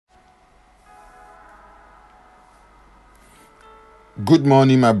Good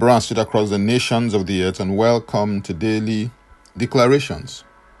morning, my brothers and sisters across the nations of the earth, and welcome to Daily Declarations.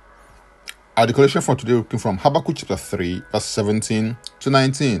 Our declaration for today will come from Habakkuk chapter 3, verse 17 to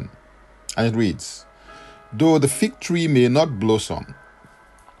 19, and it reads, Though the fig tree may not blossom,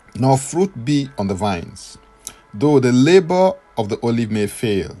 nor fruit be on the vines, though the labor of the olive may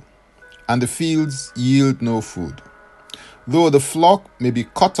fail, and the fields yield no food, though the flock may be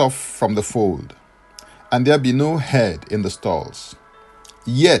cut off from the fold, and there be no head in the stalls,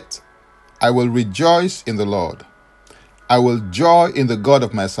 yet I will rejoice in the Lord. I will joy in the God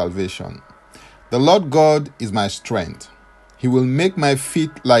of my salvation. The Lord God is my strength. He will make my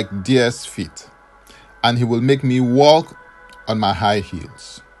feet like deer's feet, and he will make me walk on my high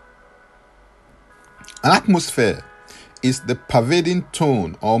heels. An atmosphere is the pervading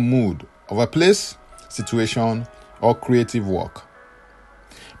tone or mood of a place, situation, or creative work.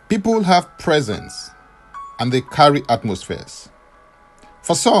 People have presence, and they carry atmospheres.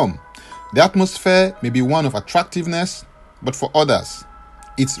 For some, the atmosphere may be one of attractiveness, but for others,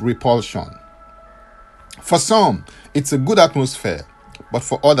 it's repulsion. For some, it's a good atmosphere, but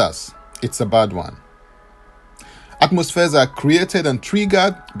for others, it's a bad one. Atmospheres are created and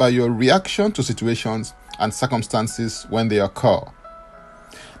triggered by your reaction to situations and circumstances when they occur.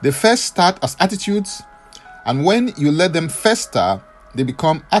 They first start as attitudes, and when you let them fester, they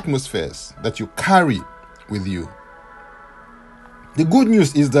become atmospheres that you carry with you. The good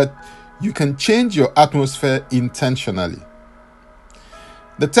news is that you can change your atmosphere intentionally.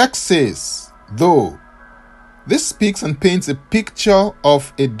 The text says, though, this speaks and paints a picture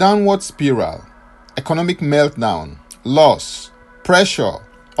of a downward spiral, economic meltdown, loss, pressure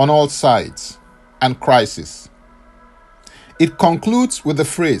on all sides, and crisis. It concludes with the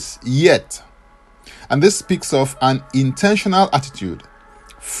phrase, yet, and this speaks of an intentional attitude,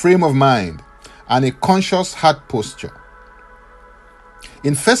 frame of mind, and a conscious heart posture.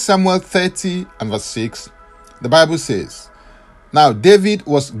 In 1 Samuel 30 and verse 6, the Bible says, Now David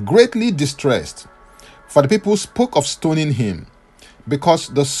was greatly distressed, for the people spoke of stoning him, because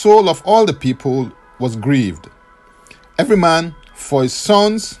the soul of all the people was grieved, every man for his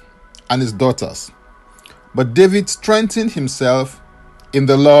sons and his daughters. But David strengthened himself in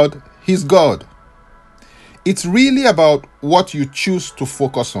the Lord his God. It's really about what you choose to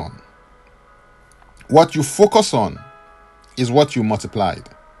focus on. What you focus on is what you multiplied.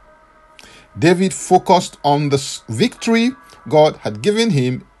 David focused on the victory God had given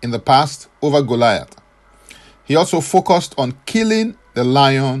him in the past over Goliath. He also focused on killing the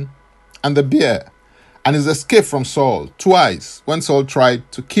lion and the bear and his escape from Saul twice when Saul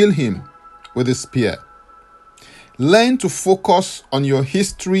tried to kill him with his spear. Learn to focus on your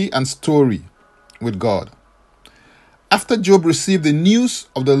history and story with God. After Job received the news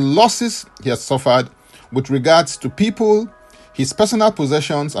of the losses he had suffered with regards to people, his personal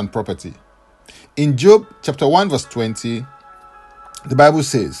possessions and property, in Job chapter 1 verse 20, the Bible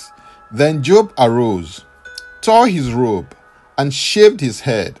says, Then Job arose, tore his robe, and shaved his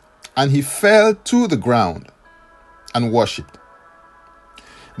head, and he fell to the ground and worshipped.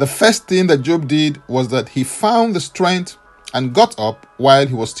 The first thing that Job did was that he found the strength and got up while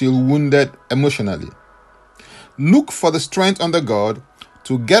he was still wounded emotionally. Look for the strength under God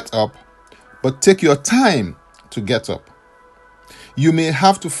to get up, but take your time to get up. You may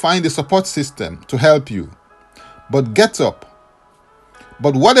have to find a support system to help you, but get up.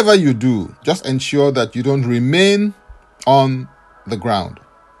 But whatever you do, just ensure that you don't remain on the ground.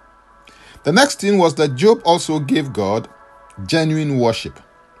 The next thing was that Job also gave God genuine worship.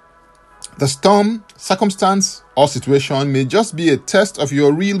 The storm, circumstance, or situation may just be a test of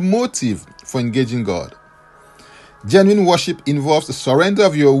your real motive for engaging God. Genuine worship involves the surrender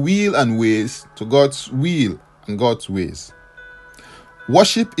of your will and ways to God's will and God's ways.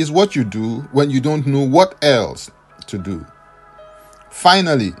 Worship is what you do when you don't know what else to do.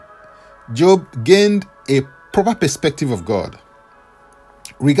 Finally, Job gained a proper perspective of God.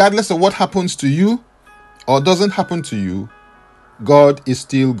 Regardless of what happens to you or doesn't happen to you, God is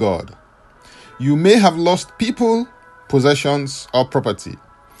still God. You may have lost people, possessions, or property,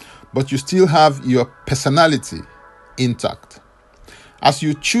 but you still have your personality intact. As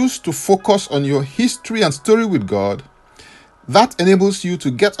you choose to focus on your history and story with God, that enables you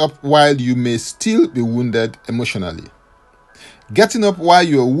to get up while you may still be wounded emotionally. Getting up while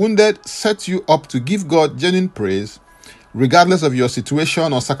you are wounded sets you up to give God genuine praise, regardless of your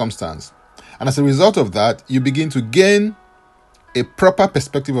situation or circumstance. And as a result of that, you begin to gain a proper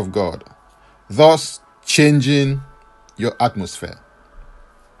perspective of God, thus changing your atmosphere.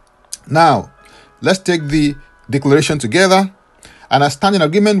 Now, let's take the declaration together, and I stand in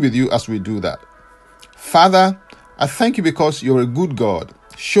agreement with you as we do that. Father, I thank you because you're a good God,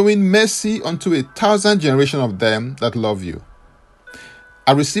 showing mercy unto 1,000 generations of them that love you.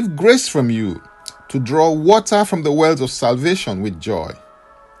 I receive grace from you to draw water from the wells of salvation with joy.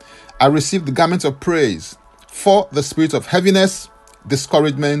 I receive the garment of praise for the spirit of heaviness,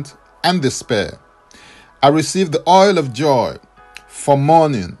 discouragement, and despair. I receive the oil of joy for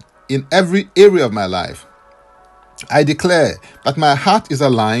mourning in every area of my life. I declare that my heart is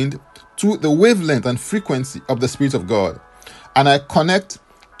aligned to the wavelength and frequency of the Spirit of God, and I connect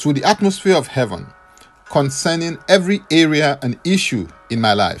to the atmosphere of heaven concerning every area and issue in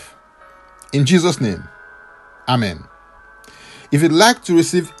my life. In Jesus' name, Amen. If you'd like to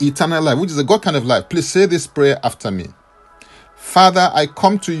receive eternal life, which is a God kind of life, please say this prayer after me. Father, I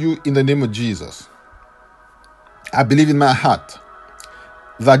come to you in the name of Jesus. I believe in my heart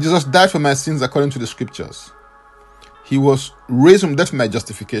that Jesus died for my sins according to the scriptures. He was raised from death for my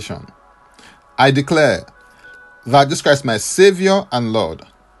justification. I declare that Jesus Christ is my Savior and Lord.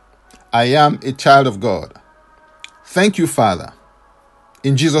 I am a child of God. Thank you, Father.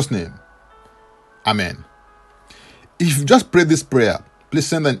 In Jesus' name, Amen. If you just prayed this prayer, please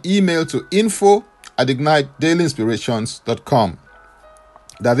send an email to info@ignitedailyinspirations.com.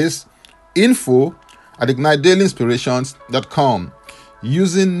 That is info@ignitedailyinspirations.com,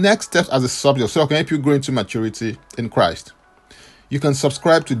 using next steps as a subject so I can help you grow into maturity in Christ. You can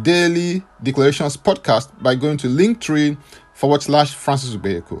subscribe to Daily Declarations Podcast by going to Linktree/Francis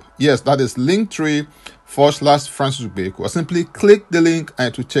Ubeku. Yes, that is Linktree/Francis Ubeku. Or simply click the link and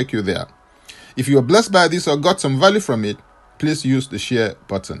it will take you there. If you are blessed by this or got some value from it, please use the share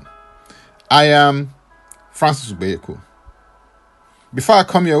button. I am Francis Ubeku. Before I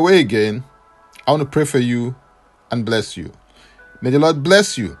come your way again, I want to pray for you and bless you. May the Lord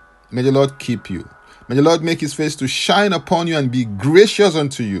bless you. May the Lord keep you. May the Lord make his face to shine upon you and be gracious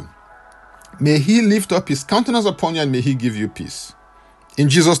unto you. May he lift up his countenance upon you and may he give you peace. In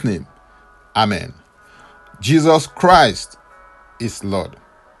Jesus' name, Amen. Jesus Christ is Lord.